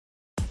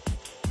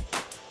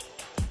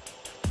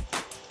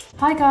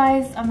Hi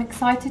guys, I'm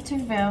excited to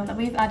reveal that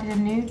we've added a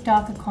new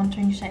darker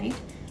contouring shade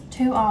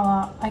to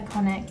our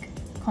iconic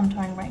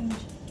contouring range.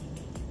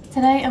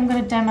 Today I'm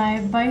going to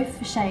demo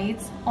both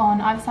shades on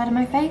either side of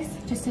my face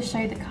just to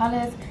show the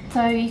colours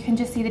so you can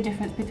just see the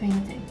difference between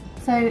the two.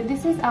 So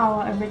this is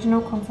our original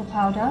contour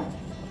powder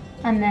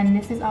and then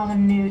this is our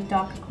new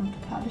darker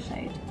contour powder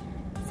shade.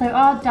 So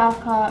our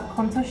darker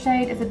contour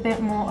shade is a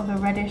bit more of a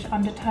reddish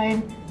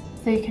undertone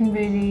so you can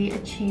really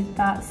achieve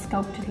that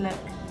sculpted look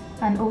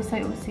and also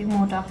obviously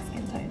more darker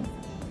skin tones.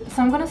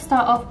 So I'm going to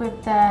start off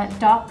with the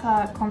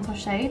darker contour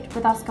shade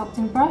with our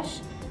sculpting brush.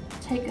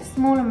 Take a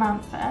small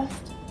amount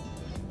first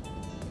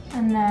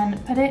and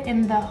then put it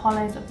in the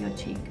hollows of your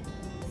cheek.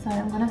 So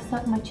I'm going to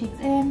suck my cheeks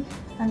in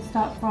and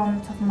start from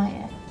the top of my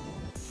ear.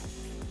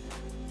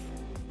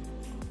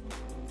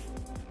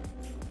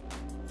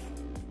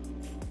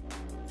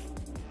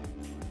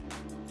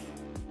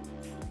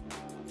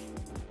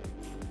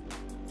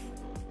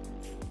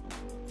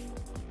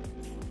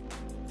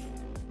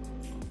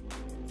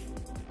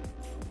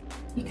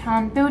 You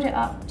can build it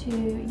up to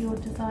your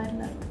desired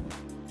look.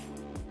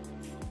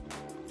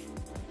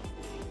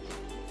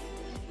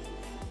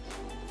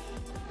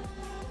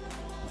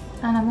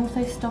 And I'm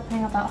also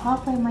stopping about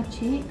halfway my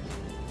cheek,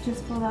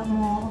 just for that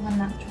more of a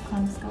natural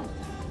kind of sculpt.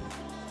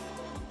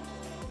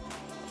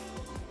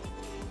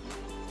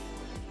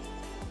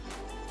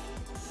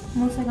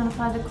 I'm also going to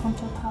apply the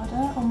contour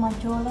powder on my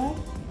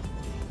jawline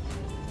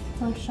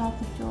for a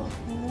sharper jaw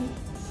appearance.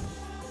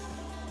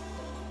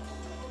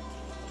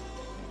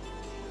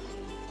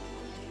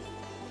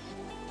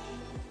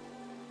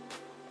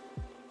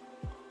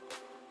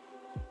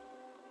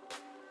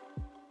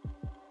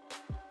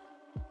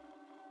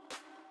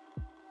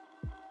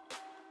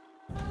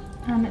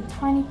 And a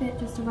tiny bit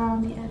just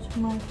around the edge of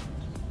my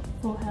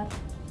forehead.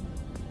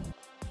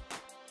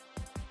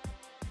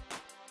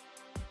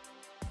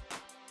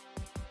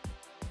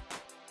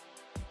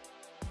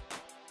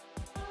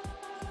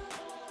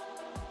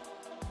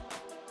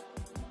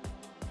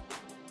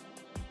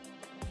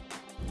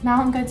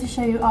 Now I'm going to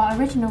show you our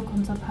original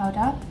contour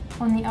powder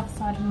on the other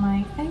side of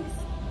my face.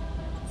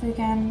 So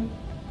again,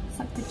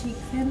 suck the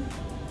cheeks in.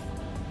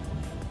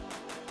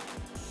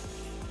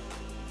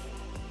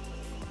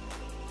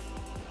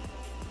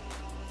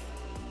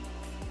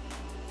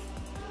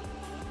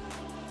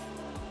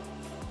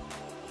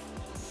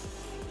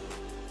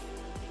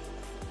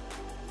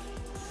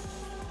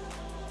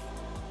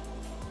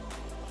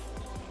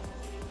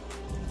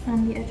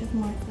 And the edge of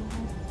my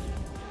forehead.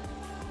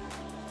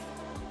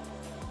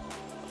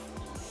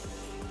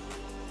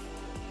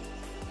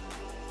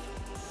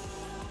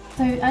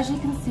 So as you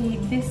can see,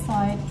 this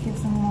side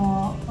gives a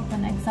more of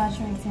an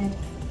exaggerated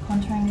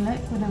contouring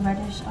look with a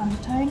reddish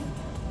undertone,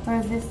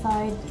 whereas this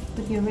side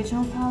with the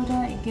original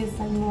powder, it gives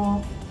a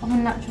more of a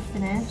natural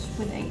finish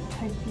with a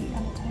taupey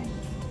undertone.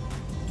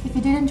 If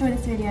you did enjoy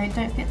this video,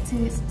 don't forget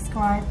to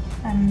subscribe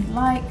and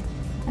like,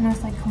 and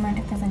also comment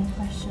if there's any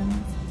questions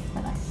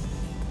below.